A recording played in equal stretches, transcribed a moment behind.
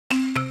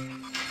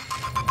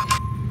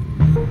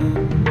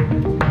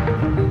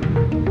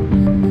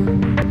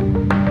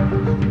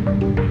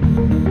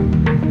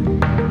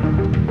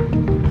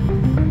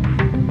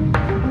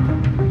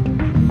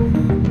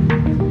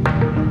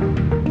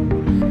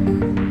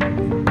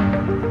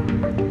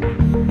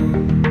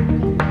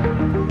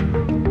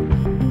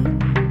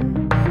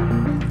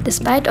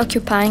Despite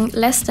occupying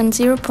less than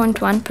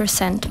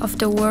 0.1% of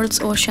the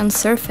world's ocean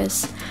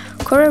surface,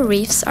 coral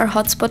reefs are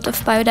hotspots of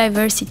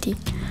biodiversity,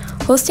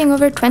 hosting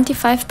over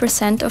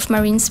 25% of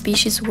marine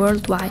species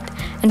worldwide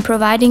and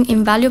providing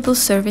invaluable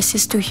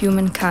services to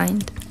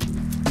humankind.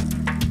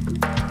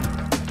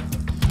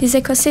 These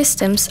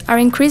ecosystems are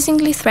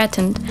increasingly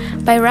threatened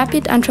by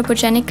rapid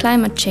anthropogenic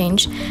climate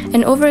change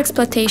and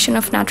overexploitation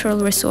of natural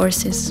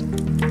resources.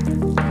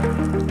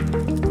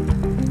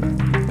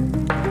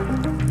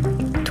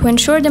 To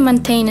ensure the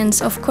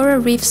maintenance of coral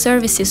reef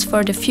services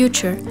for the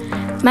future,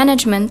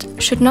 management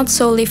should not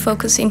solely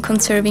focus in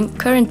conserving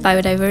current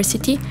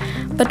biodiversity,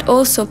 but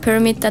also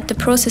permit that the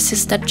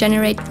processes that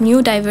generate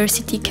new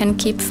diversity can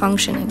keep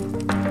functioning.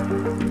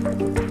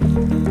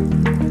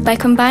 By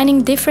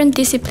combining different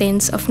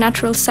disciplines of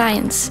natural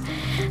science,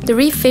 the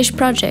Reef Fish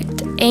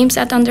project aims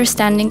at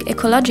understanding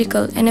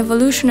ecological and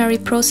evolutionary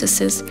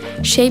processes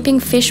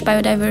shaping fish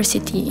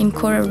biodiversity in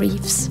coral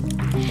reefs,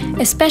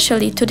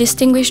 especially to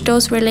distinguish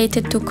those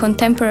related to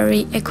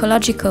contemporary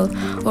ecological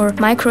or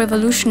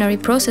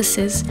microevolutionary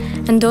processes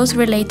and those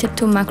related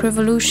to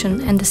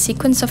macroevolution and the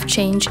sequence of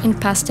change in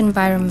past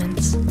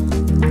environments.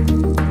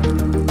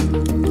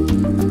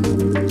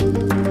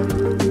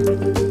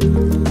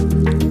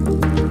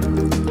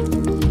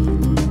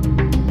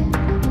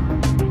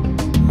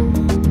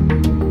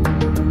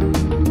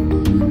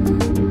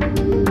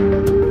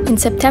 In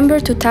September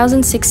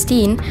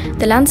 2016,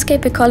 the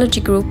Landscape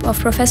Ecology Group of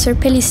Professor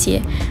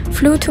Pellissier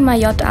flew to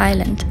Mayotte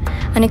Island,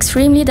 an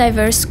extremely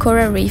diverse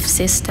coral reef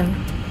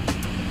system.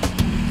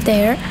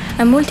 There,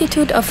 a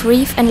multitude of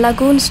reef and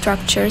lagoon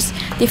structures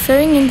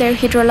differing in their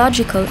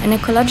hydrological and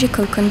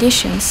ecological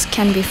conditions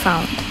can be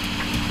found.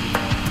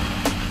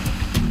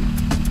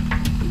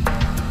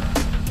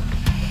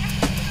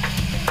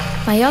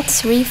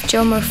 Mayotte's reef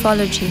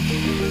geomorphology,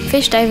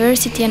 fish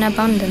diversity and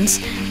abundance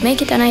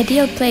make it an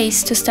ideal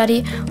place to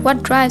study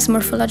what drives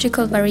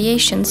morphological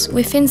variations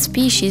within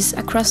species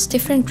across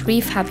different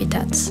reef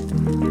habitats.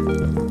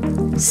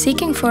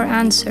 Seeking for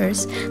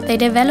answers, they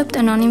developed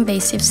a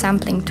non-invasive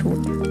sampling tool.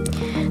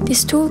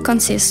 This tool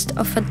consists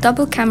of a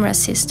double camera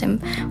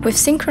system with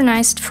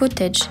synchronized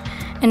footage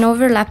and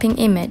overlapping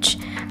image,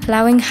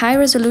 allowing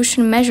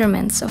high-resolution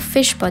measurements of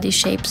fish body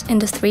shapes in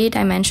the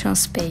three-dimensional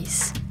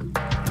space.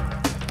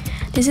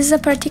 This is a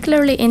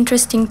particularly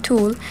interesting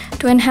tool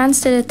to enhance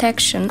the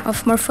detection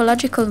of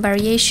morphological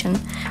variation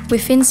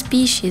within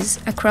species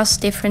across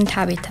different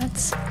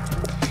habitats.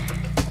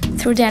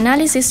 Through the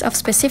analysis of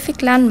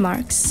specific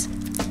landmarks,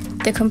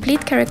 the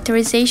complete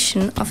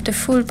characterization of the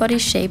full body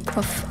shape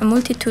of a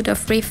multitude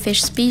of reef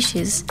fish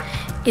species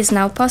is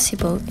now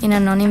possible in a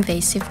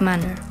non-invasive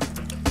manner.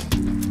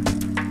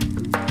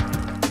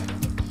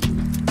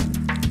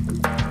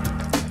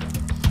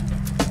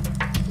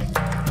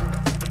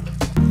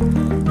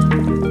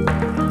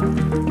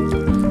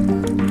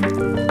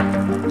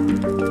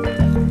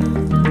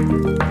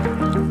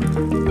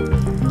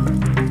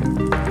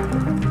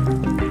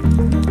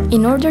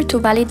 In order to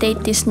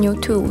validate this new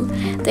tool,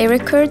 they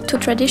recurred to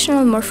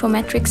traditional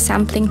morphometric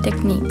sampling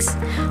techniques,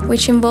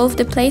 which involve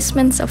the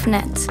placements of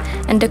nets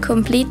and the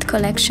complete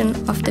collection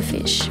of the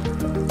fish.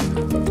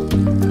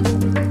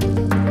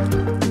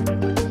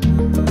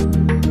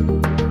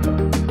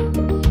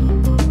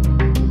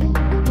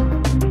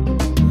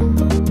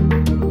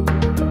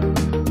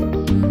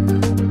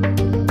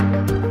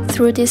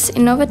 Through this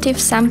innovative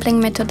sampling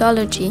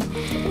methodology,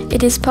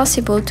 it is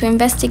possible to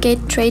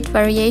investigate trait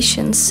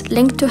variations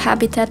linked to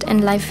habitat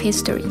and life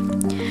history,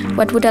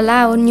 what would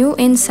allow new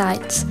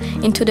insights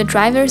into the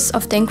drivers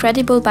of the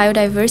incredible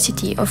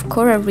biodiversity of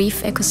coral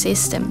reef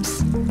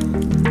ecosystems.